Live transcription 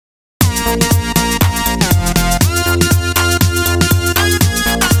This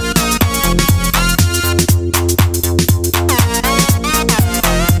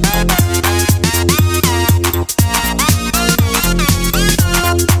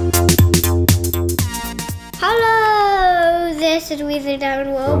is Reid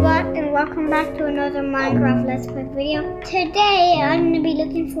TDR, and welcome back to another Minecraft Let's Play video. Today I'm going to be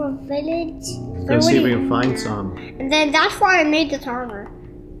looking for a village. Let's see if we can find some. And then that's why I made this armor.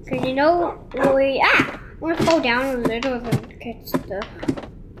 Because you know, I'm going to fall down a little and catch stuff.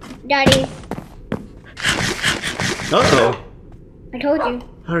 Daddy. Uh-oh. I told you.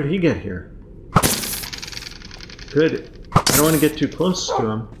 How did he get here? Good. I don't want to get too close to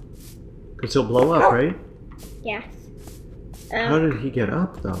him. Because he'll blow up, right? Yes. How did he get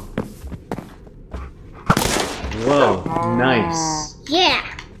up, though? Whoa, nice. Yeah.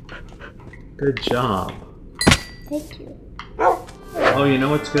 Good job. Thank you. Oh, you know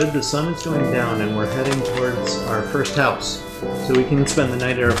what's good? The sun is going down and we're heading towards our first house. So we can spend the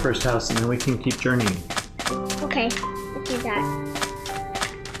night at our first house and then we can keep journeying. Okay, let's do that.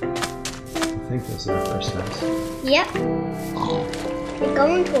 I think this is our first house. Yep. We're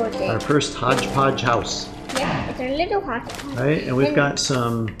going towards it. Our first hodgepodge house. Yep, it's a little hot. Right, and we've got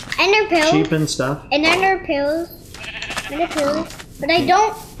some sheep and stuff. And ender pills. But I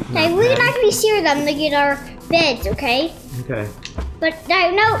really like to sear them to get our beds, okay? Okay. But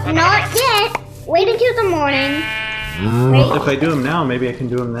no, not yet. Wait until the morning. If I do them now, maybe I can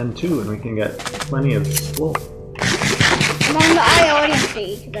do them then too, and we can get plenty of wool. Mom, I already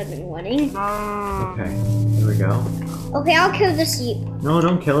see because I've been wanting. Okay, here we go. Okay, I'll kill the sheep. No,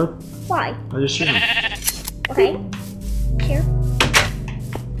 don't kill it. Why? I'll just shoot him. Okay. Here.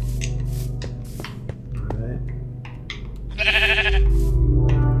 Alright.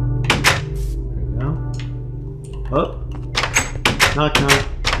 There we go. Oh! Knock, knock.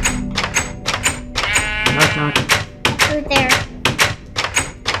 Knock, knock. Who's there?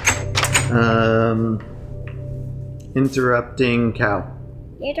 Interrupting cow.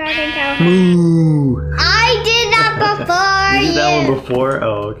 You're driving cow. Moo! I did that before You did that one before?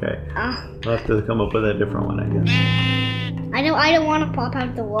 Oh, okay. Oh. We'll have to come up with a different one, I guess. I don't want to pop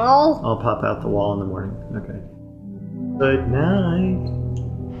out the wall. I'll pop out the wall in the morning. Okay. Good night.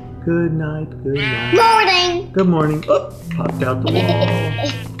 Good night. Good night. Morning. Good morning. Oh, popped out the wall.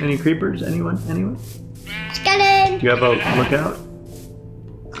 Any creepers? Anyone? Anyone? Skeleton. Do you have a lookout?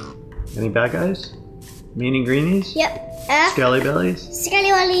 Any bad guys? Meanie greenies? Yep. Skelly bellies?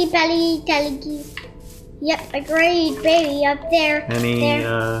 Skelly belly telekies. Yep, a great baby up there. Any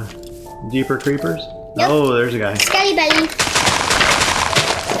deeper creepers? Yep. Oh, there's a guy. Skelly belly.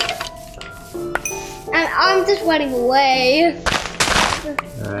 And I'm just running away.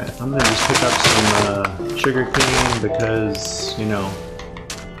 Alright, I'm gonna just pick up some sugar cane because, you know,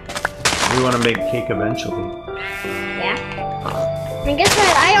 we want to make cake eventually. Yeah. And guess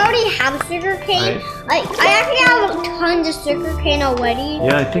what? I already have sugar cane. Right. I actually have tons of sugar cane already.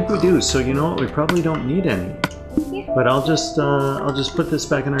 Yeah, I think we do. So you know what? We probably don't need any. Yeah. But I'll just put this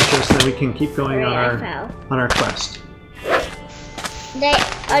back in our chest so that we can keep going on our quest.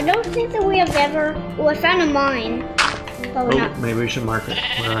 I don't think that we have ever. Oh, I found a mine. But we're not. Maybe we should mark it.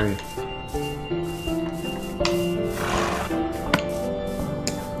 Where are you?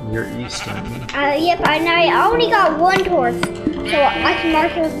 You're east, aren't you? Yep. I only got one torch, so I can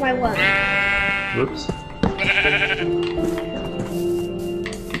mark it with my one. Whoops.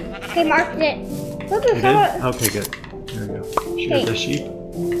 Okay, marked it. Look, You did? Okay, good. There we go. Shoot the sheep.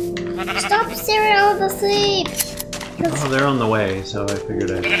 Stop staring at the sheep. Oh, they're on the way, so I figured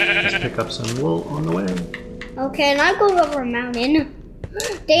I'd just pick up some wool on the way. Okay, and I'm going over a mountain.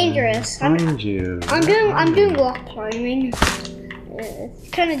 Dangerous. I'm doing rock climbing. It's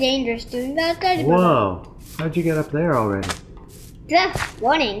kind of dangerous doing that. Whoa! How'd you get up there already? Just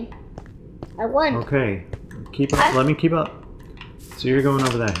running. I won. Okay, keep up. Let me keep up. So you're going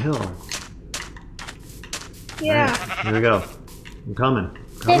over that hill. Yeah. Right, here we go. I'm coming.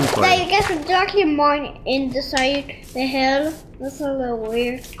 Coming for I you. guess it's actually mine in the side the hill. That's a little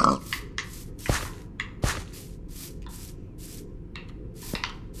weird.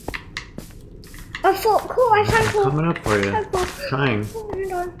 Cool, I found cool. Coming up for you. Trying.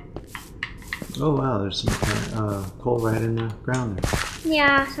 Oh wow, there's some coal right in the ground there.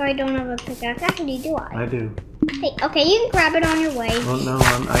 Yeah, so I don't have a pickaxe. Actually, do I? I do. Hey, okay, you can grab it on your way. Well, no,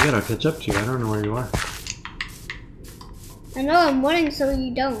 I gotta catch up to you. I don't know where you are. I know I'm winning, so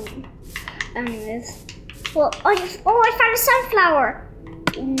you don't. Anyways. Well, I found a sunflower.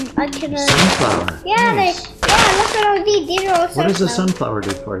 I can. Sunflower. Yeah, nice. look at all these. These are all sunflowers. What does a sunflower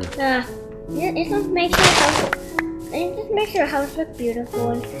do for you? It just makes your house look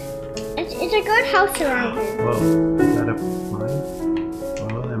beautiful. And It's a good house around here. Whoa, is that a mine?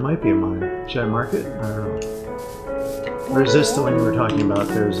 Well, that might be a mine. Should I mark it? I don't know. Or is this the one you were talking about?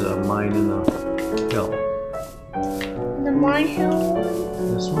 There's a mine in the hill. The mine hill?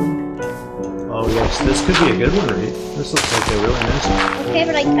 This one? Oh yes, this could be a good one, right? This looks like a really nice one. Okay,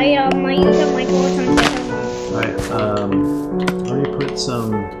 but I might use up my torch on the other one. Alright, let me put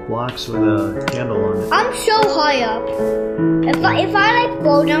some blocks with a candle on it. I'm so high up. If I like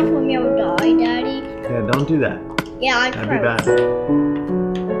fall down from me, I'll die, Daddy. Yeah, don't do that. Yeah, That'd be bad.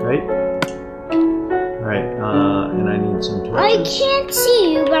 Right? Alright, and I need some torches. I can't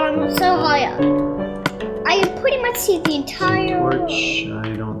see you, but I'm so high up. I can pretty much see the entire torch.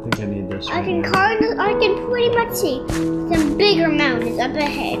 I don't think I need this one. I can pretty much see some bigger mountains up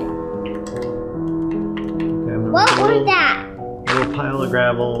ahead. Okay, What was that? A little pile of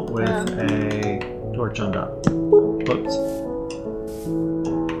gravel with a torch on top. Whoops.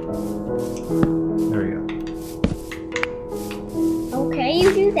 There we go. Okay,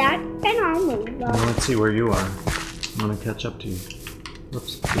 you do that, and I'll move on. Now let's see where you are. I'm gonna catch up to you.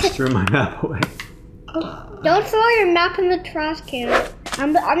 Whoops, just threw my map away. Don't throw your map in the trash can.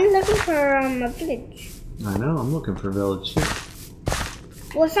 I'm looking for a village. I know, I'm looking for a village too.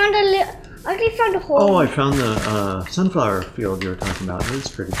 Well, I actually found a hole. Oh, I found the sunflower field you were talking about. It's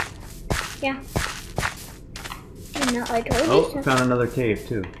pretty. Yeah. No, I told you Oh, so. found another cave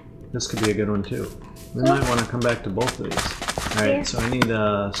too. This could be a good one too. We might want to come back to both of these. Alright, Yeah. so I need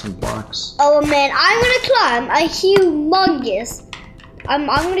some blocks. Oh man, I'm gonna climb a humongous. I'm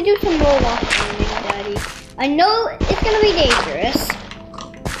gonna do some more walking, Daddy. I know it's gonna be dangerous.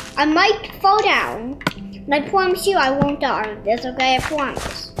 I might fall down, and I promise you I won't die on this, okay? I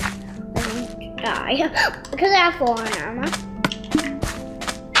promise. I won't die. Because I have full armor.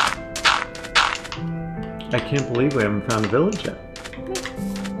 I can't believe we haven't found a village yet.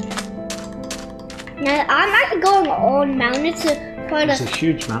 Now, I'm actually going on mountains to try There's to... a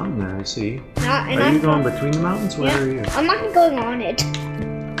huge mountain there, I see. Not, and Are I'm you going between the mountains? Where are you? I'm not going on it.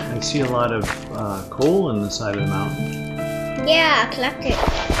 I see a lot of coal in the side of the mountain. Yeah, collect it.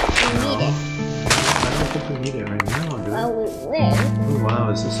 We need it. I don't think we need it right now, do we? Well, we will. Oh wow,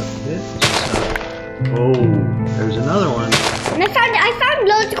 is this a pit? Is this oh, there's another one. And I found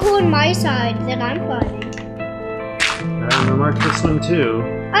loads of coal on my side that I'm finding. Alright, I'm gonna mark this one too.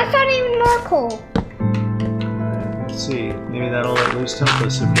 I found even more coal. Let's see, maybe that'll at least help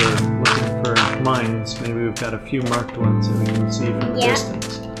us if we're looking for mines. Maybe we've got a few marked ones that we can see from a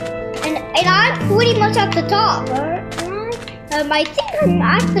distance. And I'm pretty much at the top. I think I'm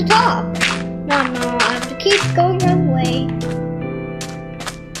at the top. No, I have to keep going that way.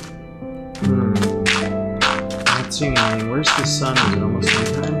 Not seeing anything. Where's the sun? Is it almost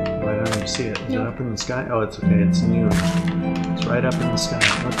nighttime? Why don't I see it? Is it up in the sky? Oh, it's okay. It's noon. It's right up in the sky.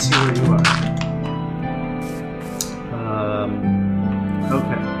 Let's see where you are.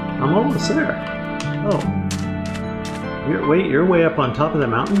 Okay. I'm almost there. Oh. You're way up on top of the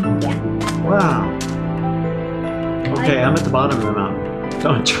mountain? Yeah. Wow. Okay, I'm at the bottom of the mountain.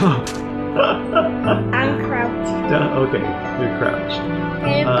 Don't jump. I'm crouched. Okay, you're crouched.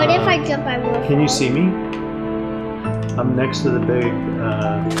 But if I jump, I will. Can you see me? I'm next to the big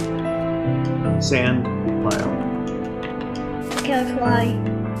sand pile. Okay, I'll try.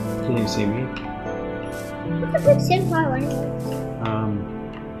 Can you see me? What's a big sand pile anyway?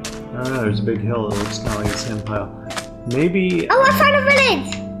 I don't know, there's a big hill that looks kind of like a sand pile. Maybe... Oh, I found a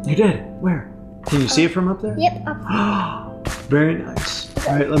village! You did? Where? Can you see it from up there? Yep, up. Very nice.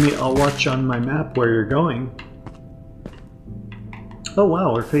 Alright, I'll watch on my map where you're going. Oh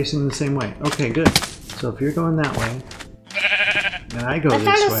wow, we're facing the same way. Okay, good. So if you're going that way, and I go this way...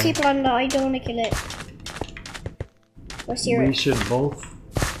 I found a sheep and I don't want to kill it. What's your... We should both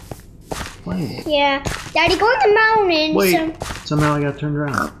find it. Yeah. Daddy, go in the mountains. Wait, somehow I got turned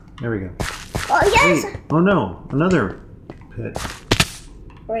around. There we go. Oh, yes! Wait. Oh no, another pit.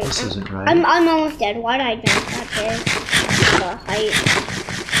 Wait, This isn't right. I'm almost dead. Why did I jump that there? The height.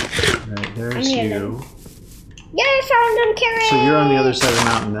 Right, there's you. Yeah, I found them carrots! So you're on the other side of the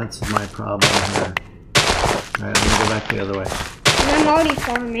mountain. That's my problem here. Alright, let me go back the other way. And I'm already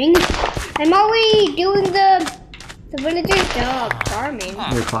farming. I'm already doing the villager's job, farming.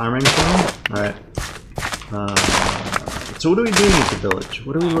 You're farming some? Alright. So what are we doing at the village?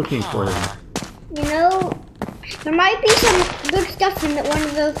 What are we looking for there? You know, there might be some good stuff in one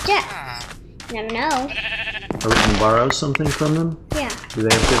of those chests. You never know. Or we can borrow something from them? Yeah. Do they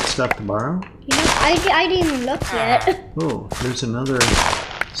have good stuff to borrow? You know, I didn't even look yet. Oh, there's another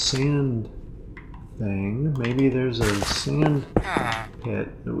sand thing. Maybe there's a sand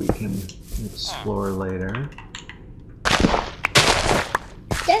pit that we can explore later.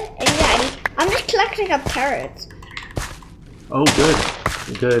 Daddy, actually got carrots. Oh, good.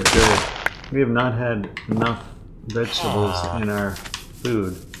 Good, good. We have not had enough vegetables in our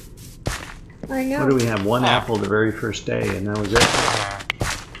food. I know. What do we have? One apple the very first day, and that was it.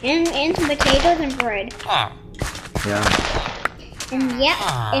 And some potatoes and bread. Yeah. And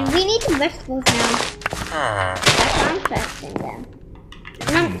yeah, and we need some vegetables now. That's why I'm testing them.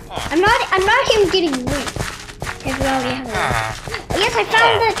 And I'm not even getting wheat. Because we already have it. Yes, I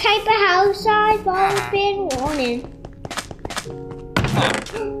found the type of house I've always been wanting.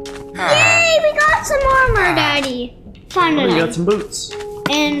 Yay, we got some armor, Daddy. Finally. Oh, we got some boots.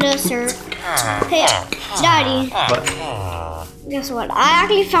 And a shirt. Hey, Daddy. What? Guess what? I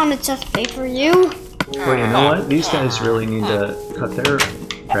actually found a chest plate for you. Well, you know what? These guys really need to cut their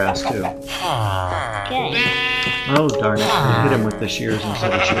grass too. Okay. Oh, darn it. I hit him with the shears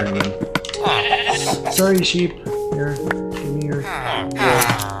instead of shearing them. Sorry, sheep. Here, give me your...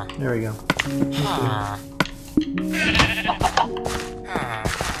 There we go. Thank you.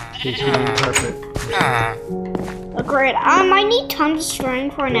 Please give me the carpet. Oh, great. I need tons of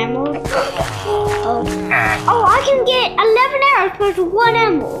string for an emerald. Oh, I can get 11 arrows for 1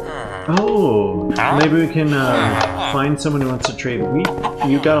 emerald. Oh, maybe we can find someone who wants to trade wheat.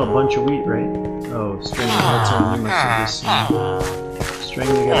 You got a bunch of wheat, right? Oh, string. That's what you must have just seen. String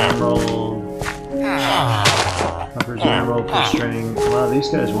to get emerald. Uppers and emerald for string. Wow, these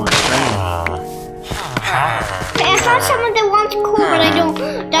guys want string. I found someone that wants coal, but I don't.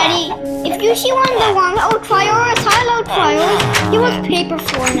 Daddy, if you see one that wants trials, high-low trials, he wants paper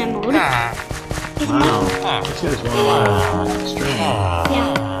for an emerald. Wow, these guys want a lot of string. Yeah.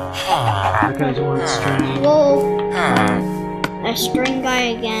 That guy wants string. Whoa. A string guy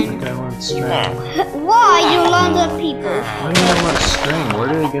again. That guy wants string. Why you love the people? Why do they want string? Where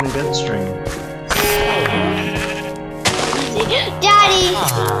are they gonna get string? Daddy!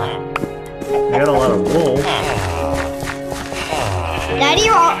 I got a lot of wool. Daddy,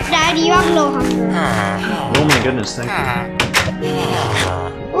 you have low hunger. Oh my goodness, thank you.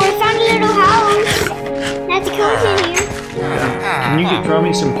 Oh, I found a little house. That's cozy in here. Can you throw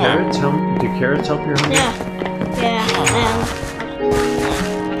me some carrots? Do carrots help your hunger? Yeah.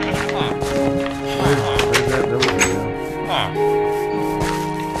 Where's that villager go?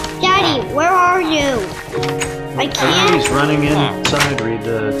 Daddy, where are you? I can't. He's running inside, Reid.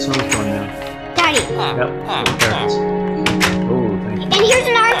 The sun's going down. Daddy. Yep, carrots. Oh, thank you. And here's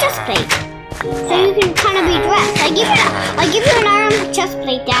an iron chest plate. So you can kind of be dressed. I give you an iron chest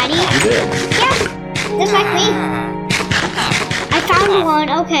plate, Daddy. You did? Yeah, just like me. I found one,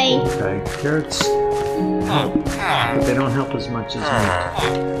 okay. Okay, carrots help, but they don't help as much as meat.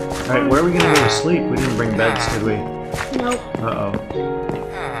 Alright, where are we gonna go to sleep? We didn't bring beds, did we? Nope. Uh-oh.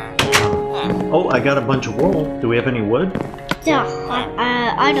 Oh, I got a bunch of wool. Do we have any wood? Yeah,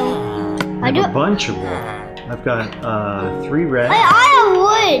 I don't. I have a bunch of wool. I've got 3 red. I have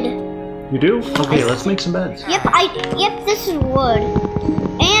wood. You do? Okay, let's make some beds. Yep, this is wood.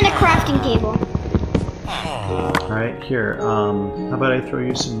 And a crafting table. Alright, here. How about I throw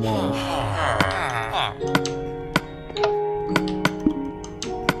you some wool?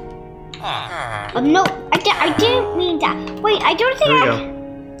 No, I didn't mean that. Wait, I don't think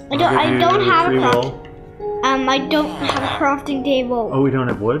I don't have a crafting. I don't have a crafting table. Oh, we don't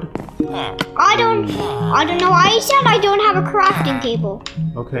have wood? I don't know. I said I don't have a crafting table.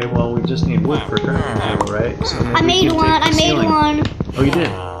 Okay, well, we just need wood for a crafting table, right? So I made one. Oh, you did?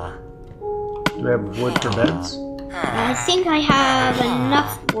 Do we have wood for beds? I think I have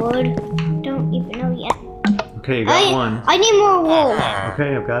enough wood. Don't even know yet. Okay, you got one. I need more wool.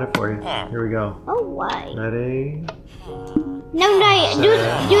 Okay, I've got it for you. Here we go. Oh, why? Ready? No,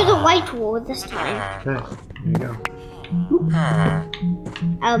 do the white wool this time. Okay, here you go.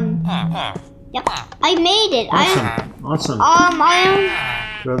 Yep, I made it. Awesome.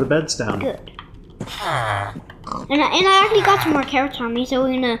 Throw the beds down. Good. And I actually got some more carrots on me, so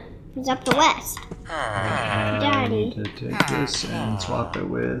we're gonna use up the west. Daddy. I need to take this and swap it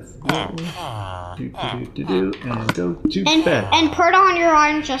with and go to bed. And put on your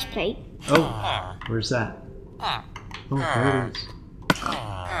iron chest plate. Oh, where's that? Oh, there it is.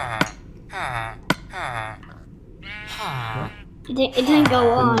 It didn't go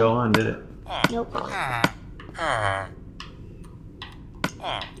on. Didn't go on, did it? Nope.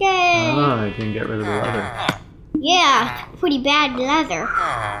 Yay! Oh, I didn't get rid of the leather. Yeah, pretty bad leather.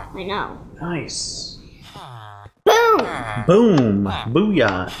 I know. Nice. Boom! Boom!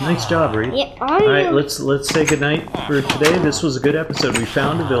 Booyah! Nice job, Reid. Yeah, Alright, let's say goodnight for today. This was a good episode. We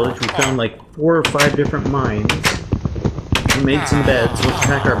found a village. We found like 4 or 5 different mines. We made some beds. Let's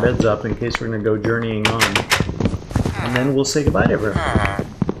pack our beds up in case we're going to go journeying on. And then we'll say goodbye to everyone.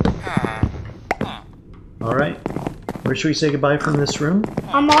 Where should we say goodbye from this room?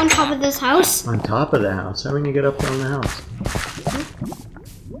 I'm on top of this house. On top of the house? How are we gonna get up on the house?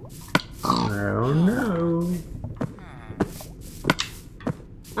 Oh no.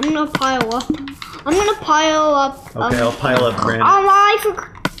 I'm gonna pile up. Okay, I'll pile up granite.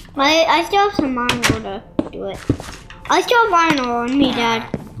 I still have some iron ore to do it. I still have iron ore on me, Dad.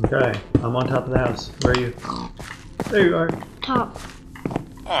 Okay, I'm on top of the house. Where are you? There you are. Top.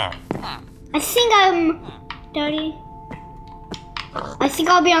 I think I'm... Daddy? I think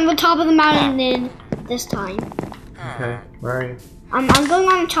I'll be on the top of the mountain this time. Okay, where are you? I'm going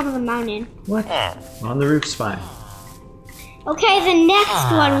on the top of the mountain. What? On the roof's fine. Okay, the next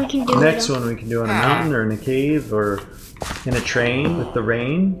one we can do. Next one we can do on a mountain or in a cave or in a train with the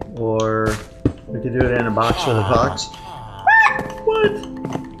rain, or we could do it in a box with a fox. What?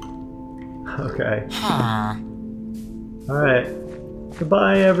 Okay. Alright.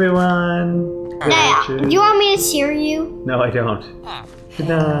 Goodbye, everyone. Now, do you want me to shear you? No, I don't. Good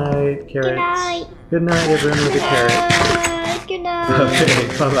night, carrots. Good night. Good night, everyone with a carrot. Good night. Okay,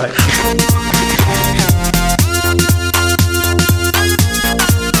 bye-bye.